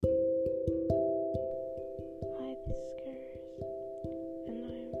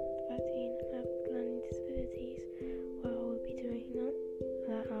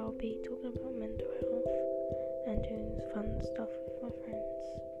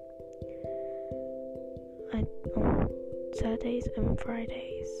on Saturdays and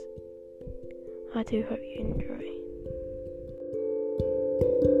Fridays. I do hope you enjoy.